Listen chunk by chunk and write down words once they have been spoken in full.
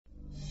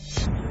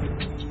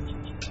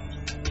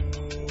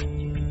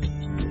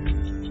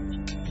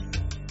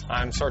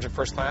I'm Sergeant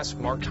First Class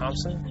Mark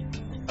Thompson.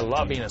 I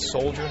love being a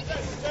soldier.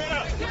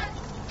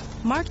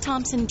 Mark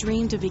Thompson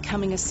dreamed of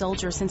becoming a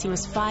soldier since he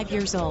was 5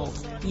 years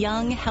old.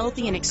 Young,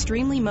 healthy, and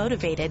extremely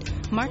motivated,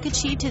 Mark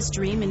achieved his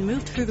dream and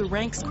moved through the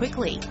ranks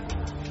quickly.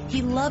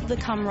 He loved the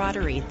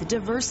camaraderie, the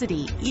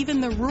diversity,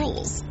 even the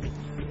rules.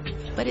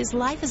 But his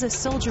life as a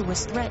soldier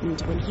was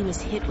threatened when he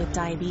was hit with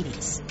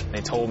diabetes.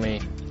 They told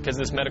me, because of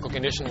this medical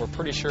condition, we're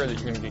pretty sure that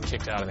you're going to get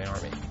kicked out of the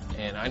Army.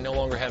 And I no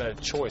longer had a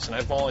choice, and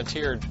I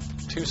volunteered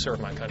to serve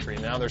my country.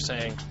 And now they're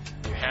saying,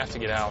 you have to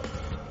get out.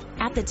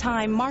 At the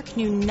time, Mark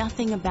knew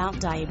nothing about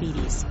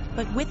diabetes.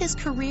 But with his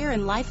career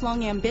and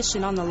lifelong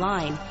ambition on the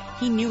line,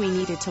 he knew he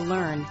needed to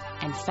learn,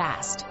 and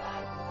fast.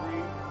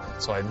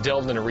 So I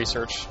delved into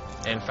research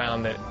and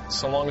found that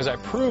so long as I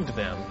proved to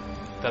them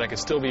that I could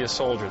still be a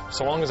soldier,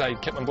 so long as I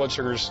kept my blood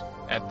sugars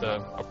at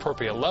the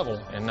appropriate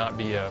level and not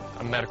be a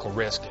medical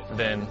risk,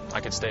 then I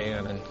could stay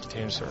in and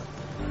continue to serve.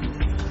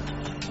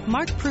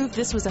 Mark proved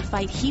this was a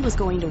fight he was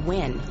going to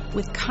win.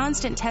 With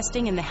constant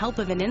testing and the help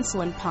of an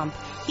insulin pump,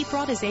 he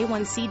brought his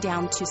A1C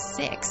down to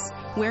 6,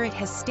 where it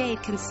has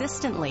stayed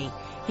consistently.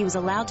 He was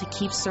allowed to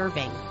keep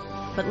serving.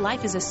 But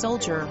life as a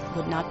soldier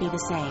would not be the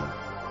same.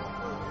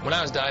 When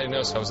I was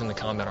diagnosed, I was in the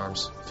combat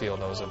arms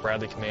field. I was a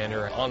Bradley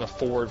commander on the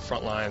forward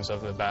front lines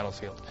of the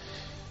battlefield.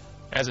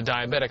 As a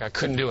diabetic, I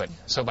couldn't do it.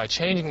 So by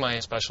changing my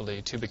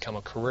specialty to become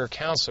a career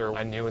counselor,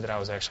 I knew that I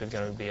was actually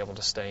going to be able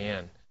to stay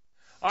in.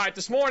 All right,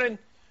 this morning,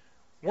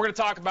 we're going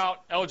to talk about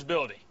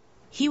eligibility.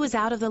 He was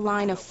out of the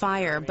line of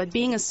fire, but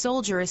being a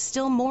soldier is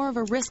still more of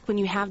a risk when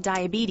you have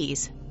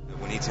diabetes.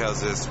 When he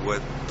tells us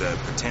what the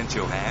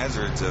potential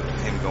hazards of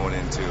him going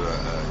into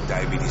a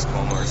diabetes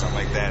coma or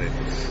something like that,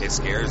 it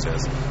scares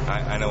us.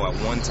 I know at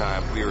one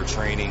time we were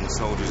training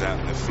soldiers out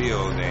in the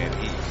field, and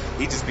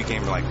he just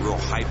became like real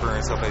hyper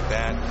and stuff like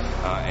that.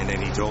 And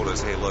then he told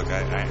us, hey, look,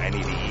 I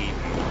need to eat.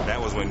 And that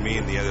was when me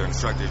and the other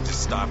instructors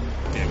just stopped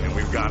him, and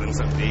we've got him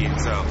something to eat.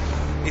 So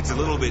it's a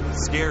little bit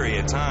scary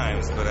at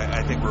times, but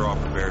I think we're all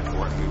prepared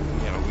for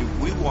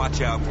it. We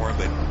watch out for him,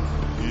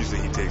 but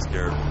usually he takes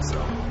care of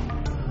himself.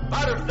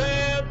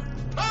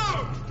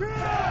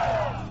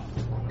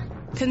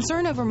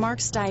 Concern over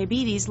Mark's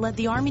diabetes led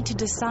the Army to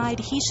decide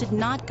he should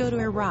not go to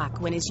Iraq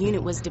when his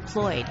unit was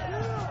deployed.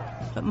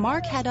 But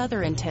Mark had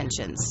other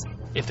intentions.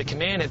 If the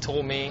command had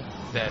told me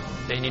that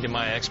they needed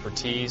my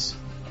expertise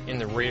in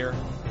the rear,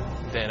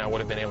 then I would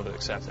have been able to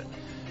accept it.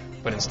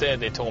 But instead,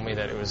 they told me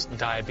that it was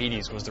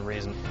diabetes was the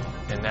reason,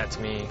 and that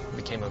to me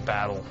became a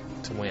battle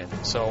to win.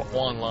 So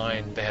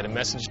online, they had a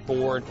message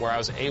board where I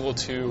was able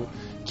to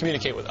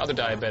communicate with other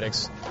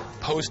diabetics,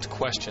 post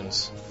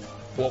questions.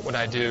 What would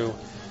I do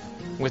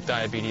with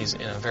diabetes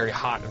in a very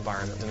hot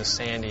environment, in a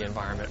sandy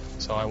environment?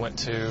 So I went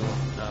to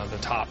the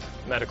top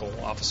medical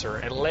officer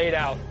and laid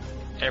out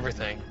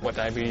everything, what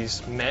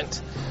diabetes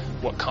meant,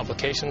 what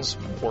complications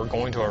were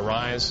going to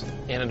arise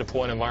in a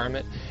deployed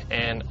environment,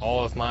 and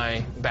all of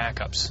my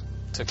backups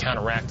to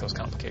counteract those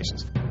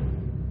complications.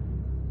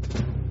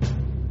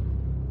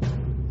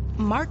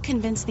 Mark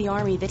convinced the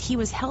Army that he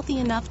was healthy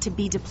enough to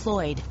be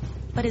deployed,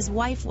 but his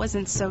wife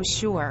wasn't so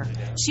sure.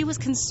 She was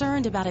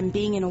concerned about him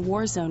being in a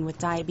war zone with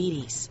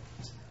diabetes.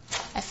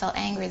 I felt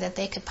angry that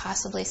they could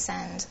possibly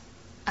send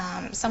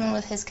someone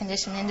with his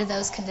condition into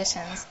those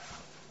conditions.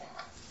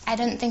 I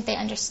didn't think they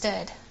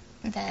understood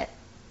that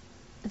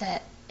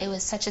it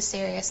was such a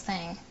serious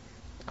thing.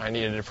 I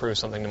needed to prove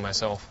something to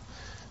myself,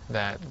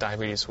 that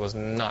diabetes was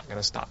not going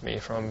to stop me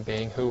from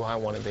being who I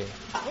want to be.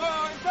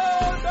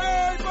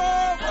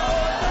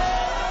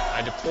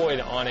 I deployed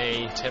on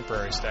a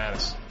temporary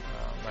status.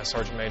 My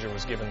sergeant major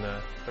was given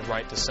the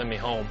right to send me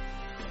home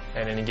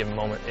at any given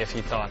moment if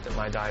he thought that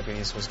my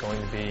diabetes was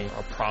going to be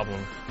a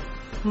problem.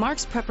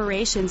 Mark's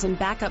preparations and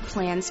backup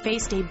plans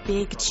faced a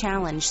big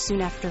challenge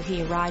soon after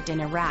he arrived in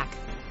Iraq.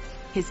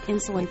 His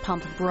insulin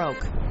pump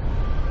broke.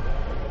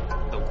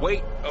 The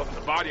weight of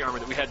the body armor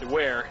that we had to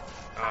wear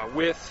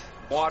with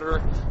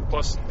water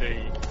plus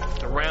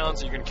the rounds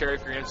that you're going to carry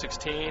for your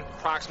M16,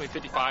 approximately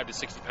 55 to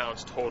 60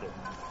 pounds total.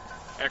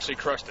 Actually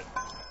crushed it.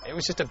 It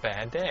was just a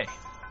bad day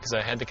because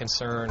I had the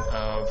concern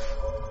of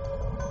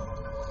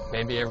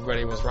maybe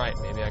everybody was right.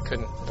 Maybe I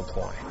couldn't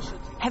deploy.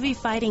 Heavy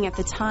fighting at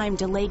the time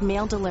delayed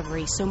mail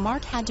delivery, so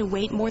Mark had to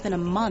wait more than a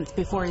month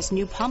before his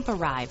new pump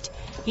arrived.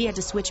 He had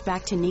to switch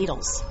back to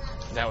needles.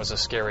 That was a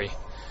scary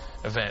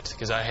event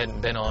because I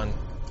hadn't been on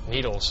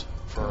needles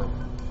for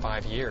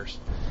 5 years.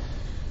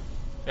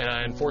 And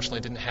I unfortunately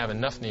didn't have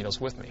enough needles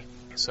with me.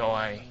 So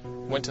I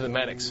went to the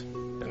medics,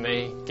 and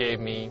they gave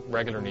me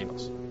regular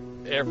needles.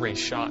 Every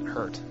shot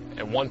hurt.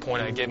 At one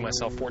point, I gave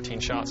myself 14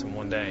 shots in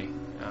one day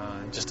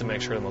just to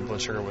make sure that my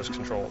blood sugar was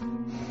controlled.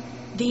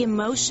 The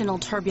emotional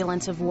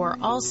turbulence of war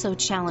also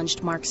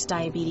challenged Mark's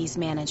diabetes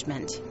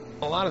management.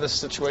 A lot of the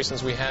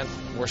situations we had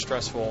were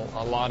stressful.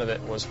 A lot of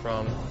it was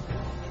from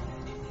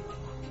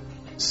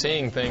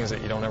seeing things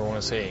that you don't ever want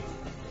to see.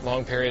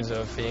 Long periods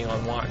of being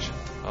on watch,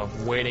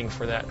 of waiting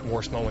for that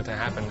worst moment to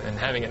happen, and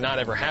having it not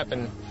ever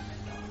happen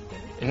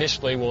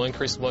initially will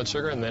increase the blood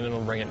sugar and then it'll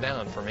bring it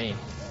down for me.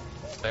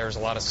 There's a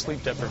lot of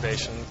sleep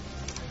deprivation,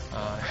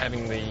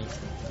 having the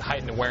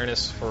heightened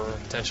awareness for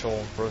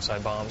potential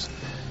roadside bombs,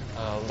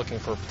 looking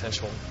for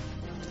potential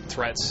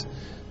threats.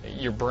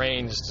 Your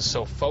brain is just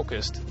so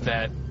focused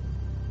that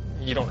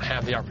you don't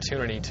have the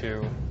opportunity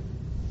to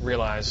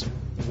realize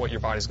what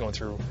your body's going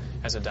through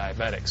as a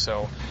diabetic.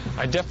 So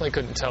I definitely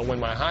couldn't tell when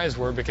my highs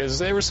were, because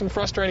there were some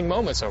frustrating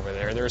moments over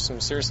there. There were some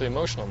seriously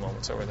emotional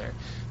moments over there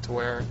to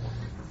where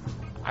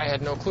I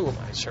had no clue what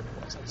my sugar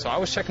was. So I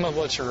was checking my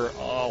blood sugar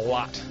a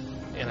lot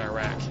in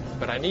Iraq,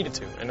 but I needed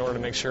to in order to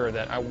make sure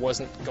that I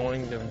wasn't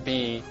going to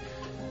be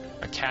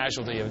a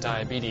casualty of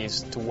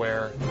diabetes to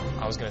where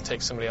I was going to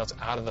take somebody else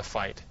out of the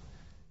fight.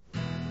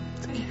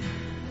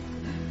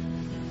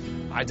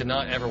 I did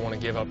not ever want to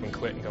give up and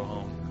quit and go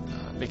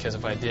home, because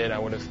if I did, I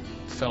would have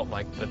felt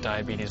like the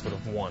diabetes would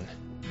have won.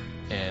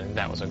 And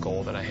that was a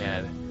goal that I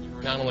had,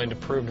 not only to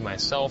prove to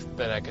myself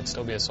that I could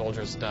still be a soldier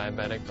as a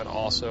diabetic, but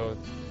also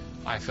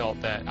I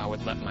felt that I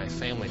would let my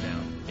family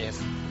down if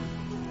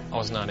I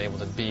was not able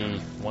to be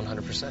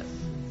 100%.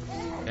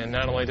 And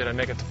not only did I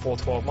make it to full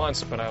 12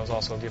 months, but I was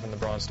also given the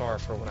Bronze Star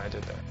for what I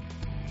did there.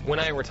 When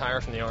I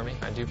retire from the Army,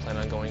 I do plan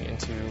on going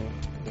into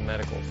the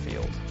medical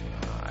field.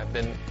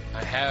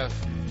 I have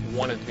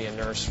wanted to be a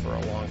nurse for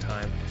a long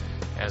time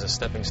as a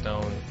stepping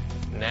stone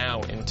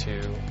now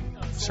into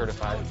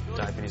certified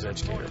diabetes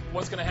educator.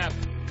 What's going to happen?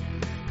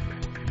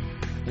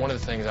 One of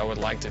the things I would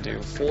like to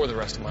do for the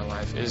rest of my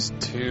life is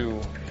to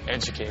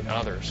educate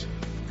others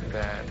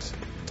that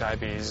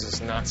diabetes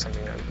is not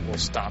something that will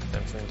stop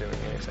them from doing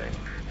anything.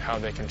 How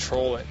they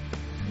control it,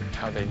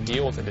 how they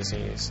deal with the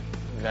disease,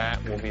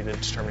 that will be the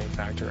determining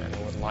factor, and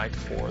I would like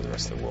for the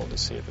rest of the world to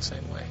see it the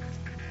same way.